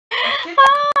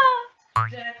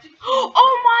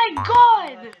Oh my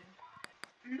god!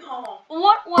 No.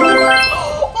 What was that?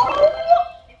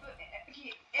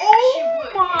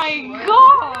 Oh my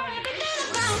god!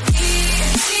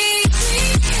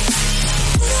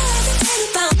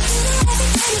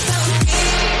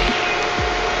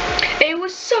 Hey,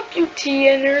 what's up, you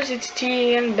TNers? It's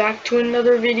TN back to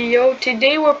another video.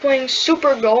 Today we're playing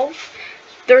Super Golf.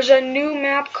 There's a new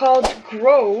map called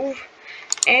Grove,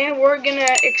 and we're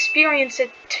gonna experience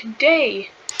it today.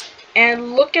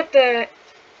 And look at the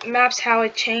maps, how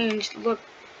it changed. Look,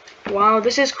 wow,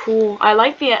 this is cool. I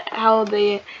like how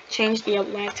they changed the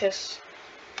Atlantis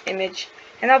image.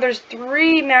 And now there's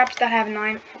 3 maps that have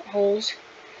 9 holes,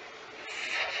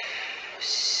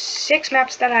 6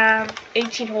 maps that have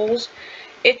 18 holes.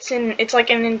 It's like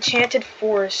an enchanted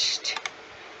forest.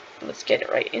 Let's get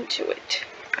right into it.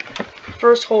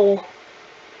 First hole.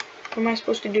 What am I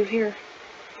supposed to do here?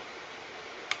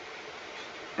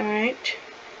 Alright.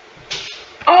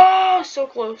 Oh, so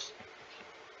close.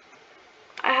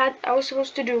 I was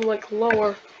supposed to do like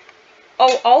lower.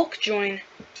 Oh, Alk join.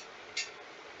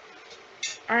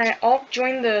 Alright, Alk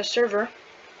join the server.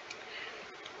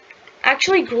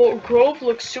 Actually, Grove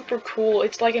looks super cool.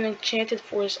 It's like an enchanted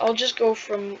forest. I'll just go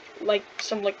from like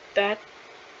something like that.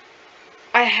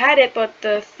 I had it, but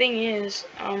the thing is,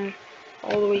 all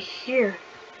the way here.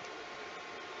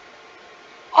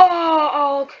 Oh,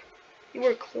 Alk, you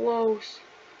were close.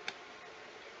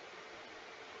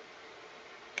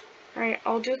 Alright,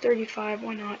 I'll do 35.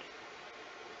 Why not?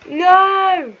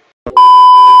 No!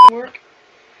 Work.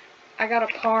 I got a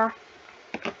par.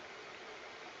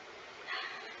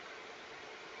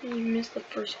 You missed the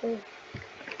first hole.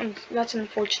 That's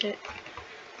unfortunate.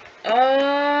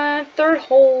 Third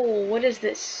hole. What is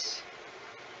this?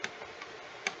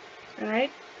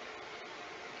 Alright.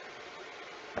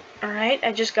 Alright,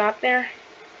 I just got there.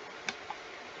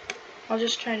 I'll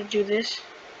just try to do this.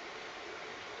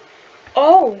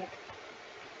 Oh!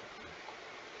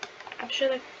 I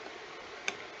should have...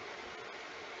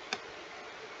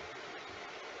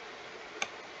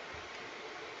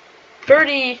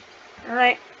 Birdie!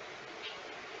 Alright.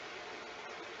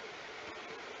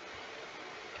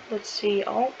 Let's see,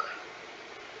 Alk.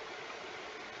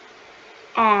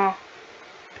 Aw.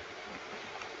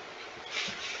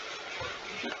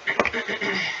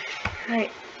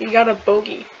 Alright, you got a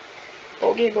bogey.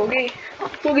 Bogey, bogey.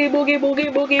 Bogey, bogey, bogey,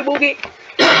 bogey, bogey.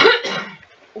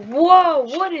 Whoa,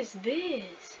 what is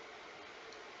this?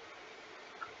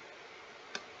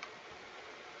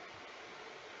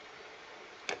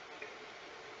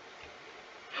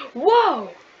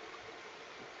 Whoa!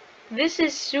 This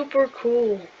is super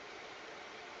cool.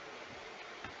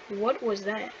 What was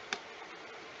that?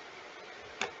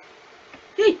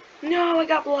 Hey! No, I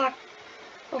got blocked.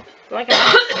 Oh, like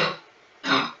I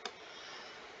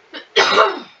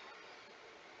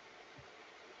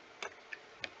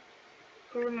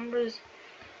Who remembers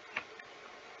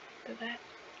that?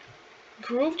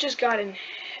 Groove just got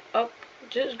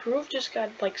Groove just got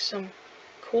like some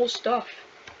cool stuff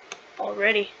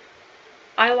already.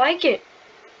 I like it.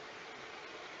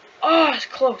 Oh, it's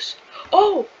close.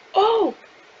 Oh, oh,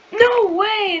 no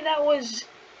way! That was,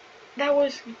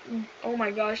 oh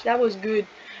my gosh, that was good.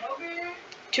 Okay.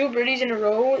 2 birdies in a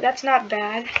row. That's not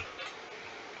bad.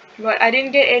 But I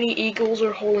didn't get any eagles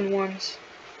or hole-in-ones.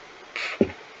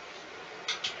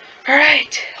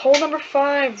 Alright, hole number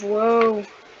 5. Whoa.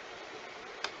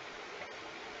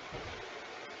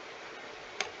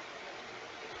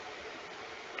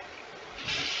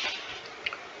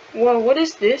 Whoa, what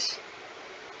is this?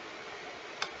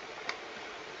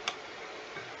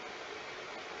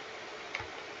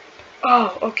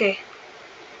 Oh, okay.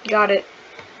 Got it.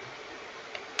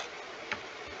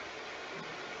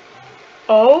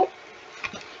 Oh.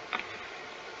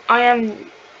 I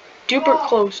am duper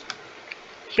close.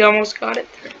 He almost got it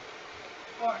there.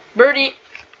 Birdie.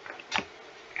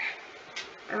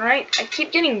 Alright, I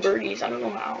keep getting birdies. I don't know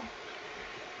how.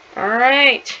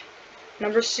 Alright.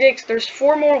 Number 6. There's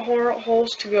 4 more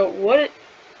holes to go. What?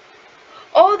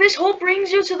 Oh, this hole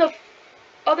brings you to the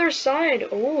other side.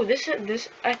 Oh,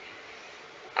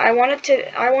 I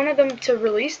wanted them to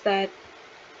release that.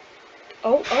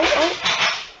 Oh, oh, oh.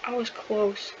 I was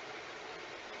close.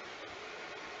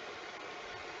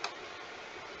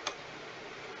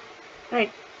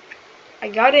 Right. I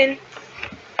got in.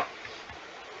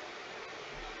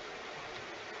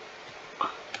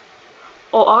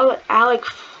 Oh,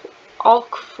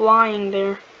 Alk flying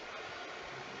there.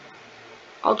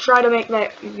 I'll try to make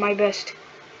that my best.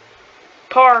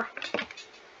 Par.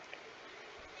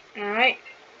 Alright.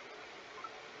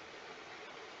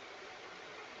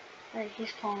 Alright,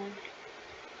 he's falling.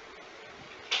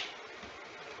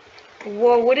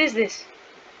 Whoa, what is this?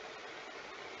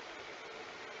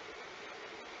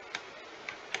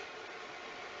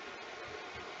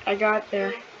 I got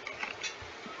there.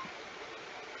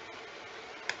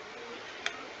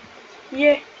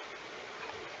 Yeah.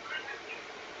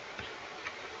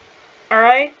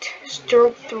 Alright,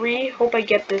 stroke 3. Hope I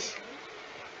get this.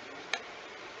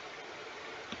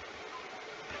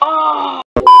 Oh!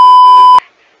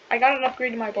 I got an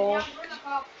upgrade to my ball.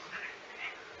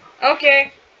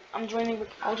 Okay. I'll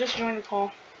just join the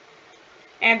call.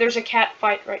 And there's a cat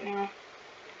fight right now.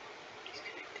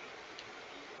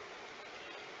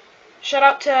 Shout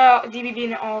out to DBB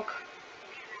and Alk.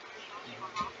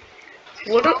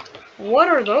 What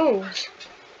are those?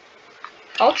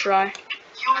 I'll try.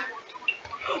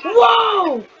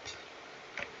 Whoa!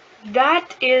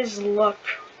 That is luck.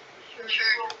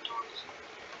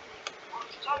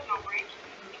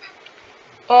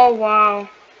 Oh wow.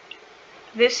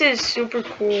 This is super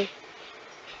cool.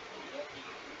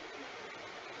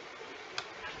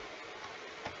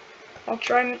 I'll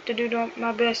try to do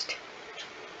my best.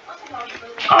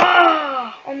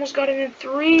 Ah! Almost got it in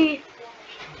 3.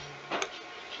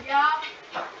 Yeah.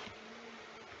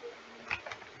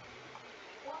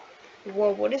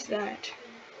 Whoa, what is that?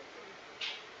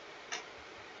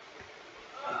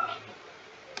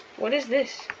 What is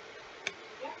this?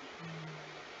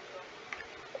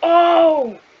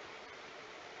 Oh!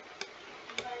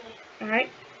 Alright.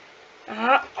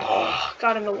 Oh,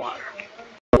 got in the water.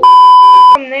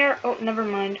 From there. Oh, never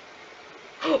mind.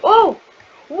 Oh!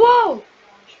 Whoa!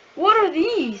 What are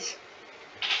these?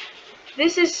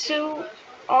 This is so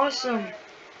awesome.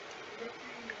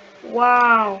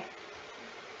 Wow.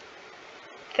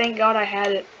 Thank God I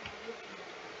had it.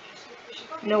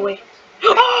 No way.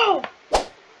 Oh!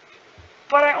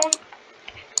 But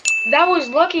that was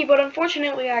lucky, but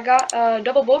unfortunately I got a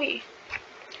double bogey.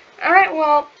 Alright,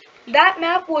 well, that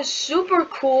map was super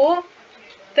cool.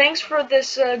 Thanks for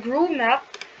this groove map.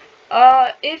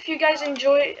 If you guys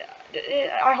enjoy,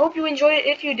 I hope you enjoyed it.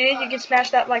 If you did, you can smash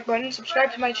that like button,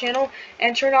 subscribe to my channel,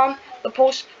 and turn on the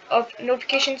post of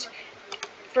notifications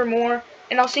for more.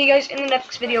 And I'll see you guys in the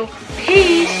next video.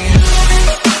 Peace!